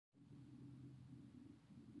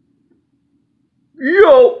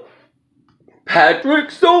Yo,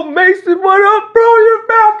 Patrick Soul Mason, what up, bro? You're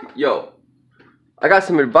back. Yo, I got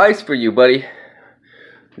some advice for you, buddy.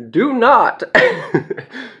 Do not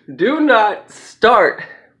start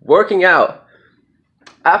working out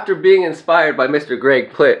after being inspired by Mr.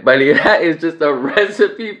 Greg Plitt, buddy. That is just a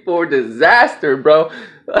recipe for disaster, bro.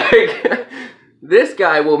 Like, this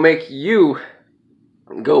guy will make you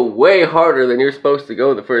go way harder than you're supposed to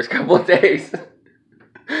go the first couple of days.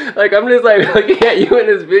 Like, I'm just like looking at you in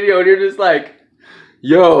this video and you're just like,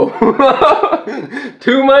 yo,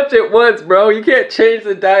 too much at once, bro. You can't change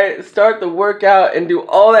the diet, start the workout, and do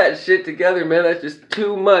all that shit together, man. That's just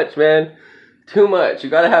too much, man. Too much. You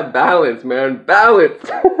gotta have balance, man. Balance.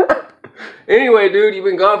 Anyway, dude, you've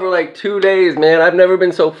been gone for like 2 days, man. I've never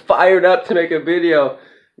been so fired up to make a video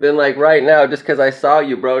than like right now, just because I saw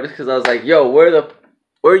you, bro. Just because I was like, yo,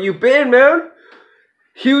 where you been, man?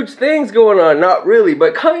 Huge things going on. Not really,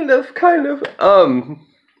 but kind of.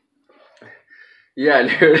 Yeah,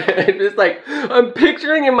 dude. Just like, I'm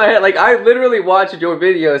picturing in my head, like, I literally watched your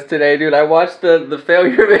videos today, dude. I watched the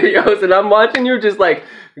failure videos, and I'm watching you just like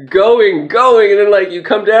going, and then like you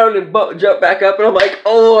come down and jump back up, and I'm like,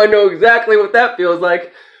 oh, I know exactly what that feels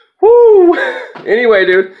like. Woo! Anyway,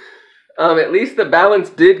 dude, at least the balance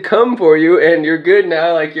did come for you, and you're good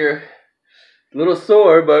now. Like, you're a little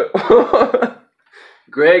sore, but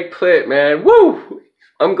Greg Plitt, man, woo!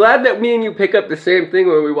 I'm glad that me and you pick up the same thing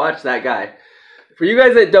when we watch that guy. For you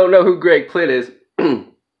guys that don't know who Greg Plitt is,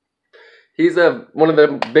 he's one of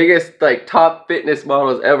the biggest, like, top fitness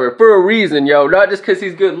models ever. For a reason, yo. Not just because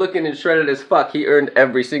he's good looking and shredded as fuck. He earned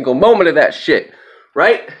every single moment of that shit.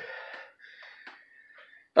 Right?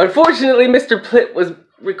 Unfortunately, Mr. Plitt was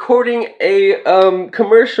recording a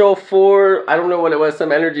commercial for, I don't know what it was,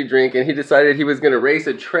 some energy drink, and he decided he was going to race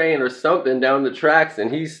a train or something down the tracks,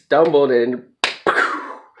 and he stumbled and,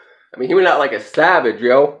 I mean, he went out like a savage,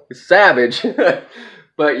 yo. Savage.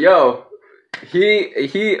 But, yo,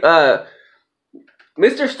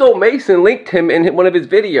 Mr. Soul Mason linked him in one of his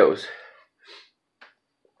videos.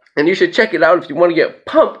 And you should check it out if you want to get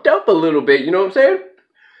pumped up a little bit, you know what I'm saying?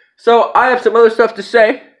 So, I have some other stuff to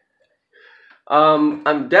say.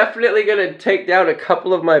 I'm definitely going to take down a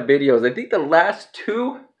couple of my videos. I think the last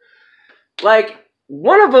two, like,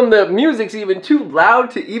 one of them, the music's even too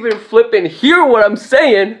loud to even flip and hear what I'm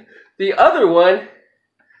saying. The other one,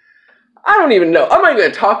 I don't even know. I'm not even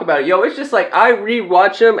going to talk about it. Yo, it's just like I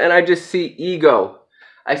rewatch them and I just see ego.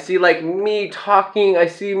 I see like me talking. I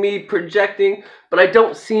see me projecting. But I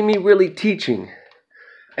don't see me really teaching.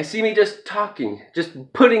 I see me just talking.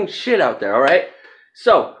 Just putting shit out there, alright?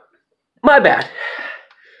 So, my bad.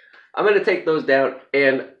 I'm going to take those down.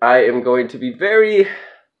 And I am going to be very,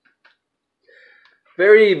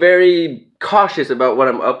 very cautious about what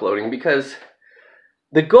I'm uploading. Because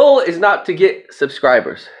the goal is not to get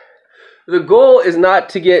subscribers. The goal is not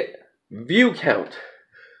to get view count.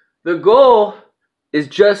 The goal is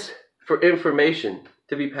just for information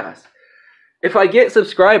to be passed. If I get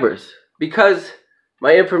subscribers because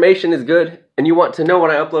my information is good and you want to know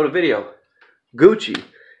when I upload a video, Gucci.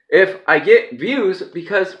 If I get views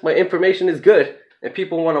because my information is good and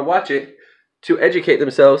people want to watch it to educate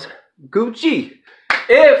themselves, Gucci.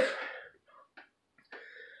 If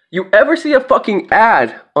you ever see a fucking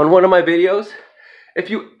ad on one of my videos, if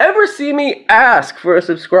you ever see me ask for a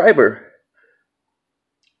subscriber,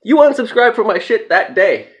 you unsubscribe from my shit that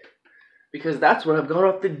day. Because that's when I've gone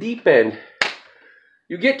off the deep end.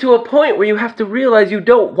 You get to a point where you have to realize you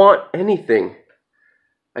don't want anything.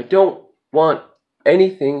 I don't want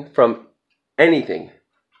anything from anything.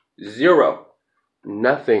 Zero.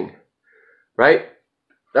 Nothing. Right?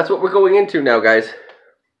 That's what we're going into now, guys.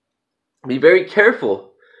 Be very careful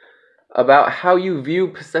about how you view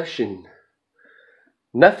possession.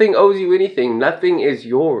 Nothing owes you anything. Nothing is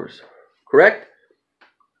yours. Correct?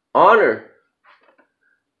 Honor.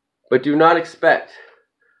 But do not expect.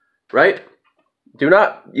 Right? You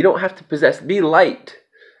don't have to possess. Be light.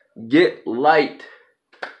 Get light.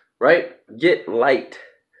 Right? Get light.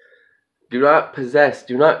 Do not possess.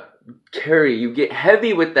 Do not carry. You get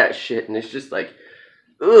heavy with that shit and it's just like,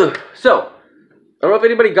 ugh. So, I don't know if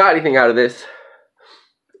anybody got anything out of this.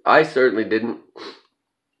 I certainly didn't.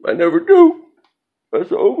 I never do. That's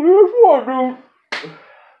the ugliest one, dude.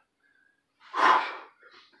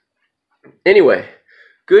 Anyway,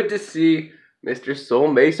 good to see Mr. Soul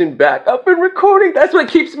Mason back up and recording. That's what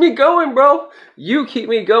keeps me going, bro. You keep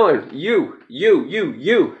me going. You.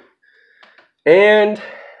 And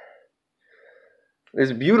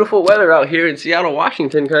there's beautiful weather out here in Seattle,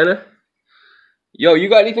 Washington, kind of. Yo, you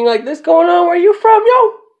got anything like this going on where you from,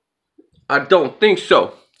 yo? I don't think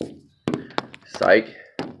so. Psych.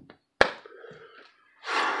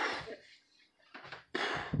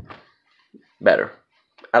 better.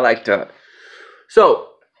 I like to. So,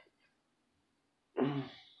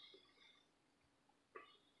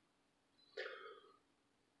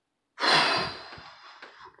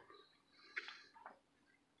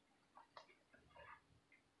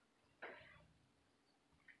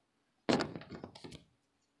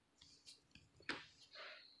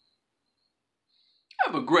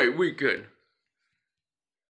 have a great weekend.